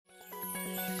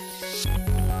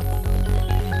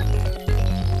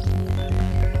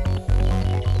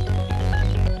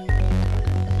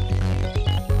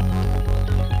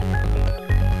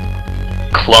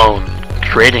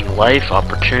C.L.O.N.E, Creating Life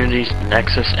Opportunities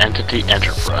Nexus Entity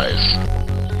Enterprise.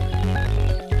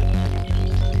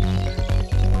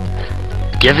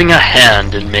 Giving a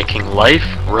hand in making life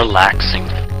relaxing.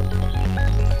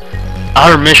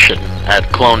 Our mission at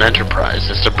C.L.O.N.E Enterprise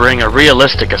is to bring a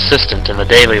realistic assistant in the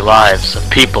daily lives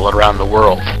of people around the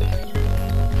world.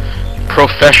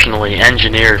 Professionally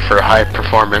engineered for high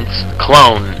performance,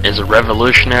 C.L.O.N.E is a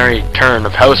revolutionary turn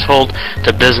of household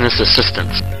to business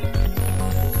assistance.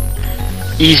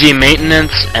 Easy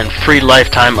maintenance and free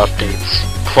lifetime updates.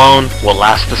 C.L.O.N.E will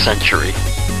last a century.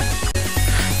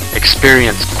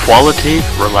 Experience quality,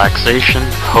 relaxation,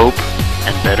 hope,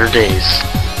 and better days.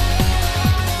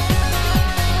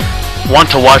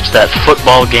 Want to watch that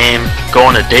football game, go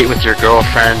on a date with your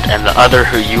girlfriend and the other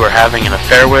who you are having an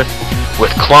affair with?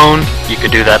 With C.L.O.N.E, you could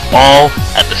do that all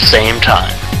at the same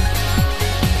time.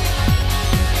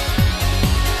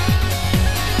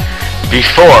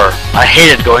 Before, I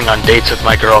hated going on dates with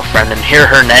my girlfriend and hear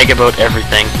her nag about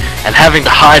everything and having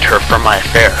to hide her from my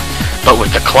affair. But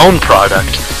with the C.L.O.N.E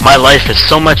product, my life is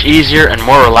so much easier and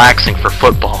more relaxing for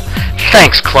football.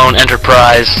 Thanks, C.L.O.N.E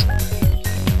Enterprise!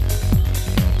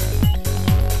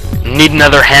 Need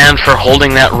another hand for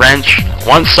holding that wrench?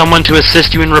 Want someone to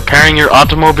assist you in repairing your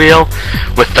automobile?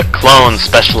 With the C.L.O.N.E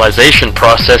specialization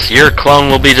process, your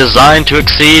C.L.O.N.E will be designed to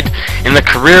exceed in the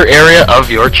career area of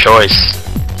your choice.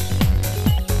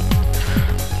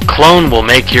 C.L.O.N.E will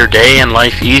make your day and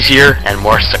life easier and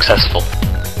more successful.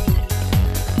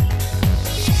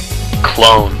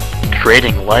 C.L.O.N.E,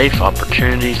 Creating Life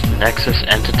Opportunities Nexus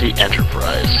Entity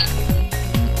Enterprise.